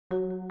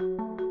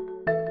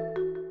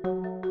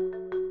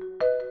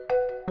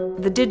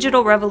The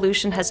digital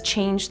revolution has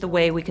changed the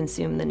way we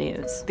consume the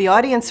news. The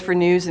audience for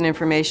news and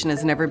information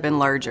has never been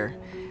larger.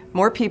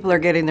 More people are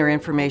getting their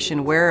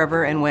information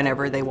wherever and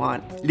whenever they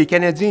want. Les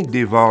Canadiens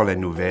dévorent la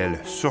nouvelle,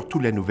 surtout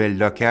la nouvelle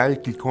locale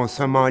qu'ils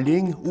consomment en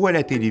ligne ou à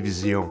la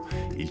télévision.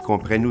 Ils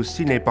comprennent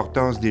aussi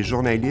l'importance des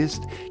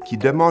journalistes qui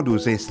demandent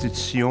aux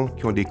institutions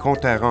qui ont des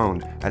comptes à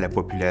rendre à la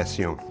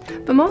population.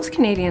 But most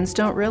Canadians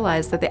don't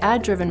realize that the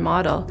ad-driven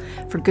model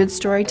for good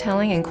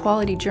storytelling and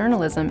quality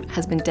journalism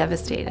has been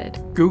devastated.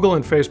 Google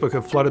and Facebook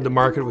have flooded the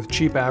market with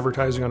cheap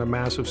advertising on a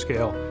massive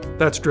scale.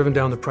 That's driven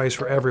down the price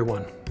for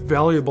everyone.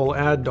 Valuable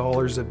ad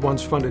dollars that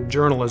once funded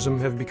journalism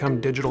have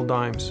become digital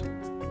dimes.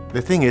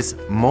 The thing is,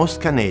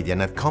 most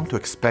Canadians have come to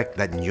expect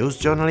that news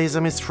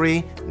journalism is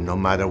free, no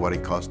matter what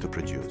it costs to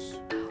produce.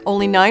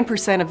 Only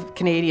 9% of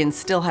Canadians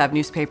still have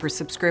newspaper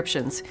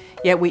subscriptions,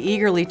 yet we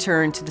eagerly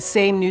turn to the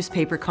same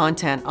newspaper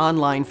content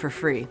online for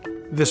free.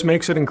 This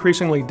makes it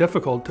increasingly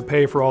difficult to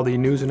pay for all the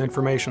news and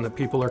information that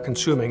people are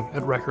consuming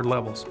at record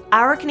levels.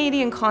 Our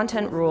Canadian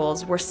content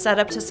rules were set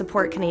up to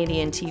support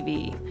Canadian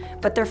TV,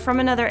 but they're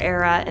from another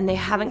era and they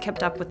haven't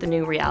kept up with the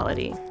new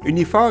reality.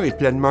 Unifor est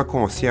pleinement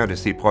conscient de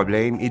ces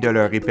problèmes et de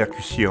leurs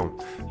répercussions.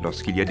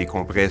 Lorsqu'il y a des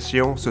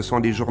compressions, ce sont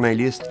des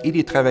journalistes et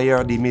des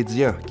travailleurs des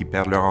médias qui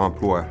perdent leur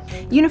emploi.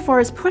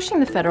 Unifor is pushing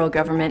the federal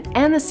government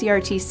and the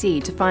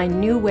CRTC to find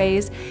new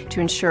ways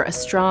to ensure a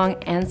strong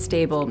and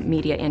stable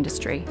media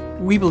industry.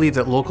 We believe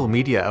that local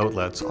media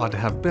outlets ought to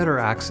have better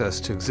access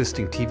to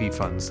existing TV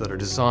funds that are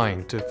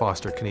designed to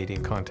foster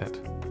Canadian content.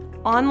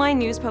 Online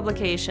news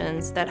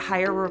publications that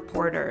hire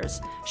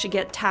reporters should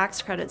get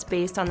tax credits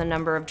based on the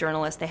number of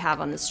journalists they have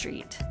on the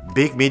street.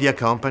 Big media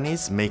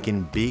companies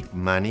making big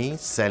money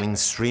selling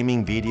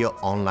streaming video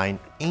online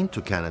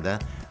into Canada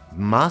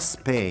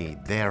must pay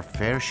their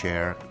fair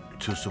share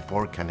to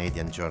support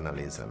Canadian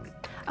journalism.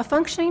 A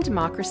functioning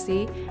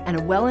democracy and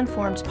a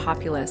well-informed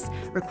populace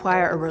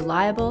require a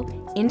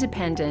reliable,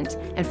 independent,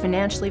 and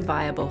financially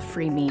viable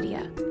free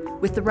media.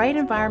 With the right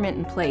environment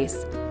in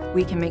place,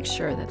 we can make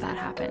sure that that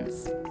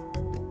happens.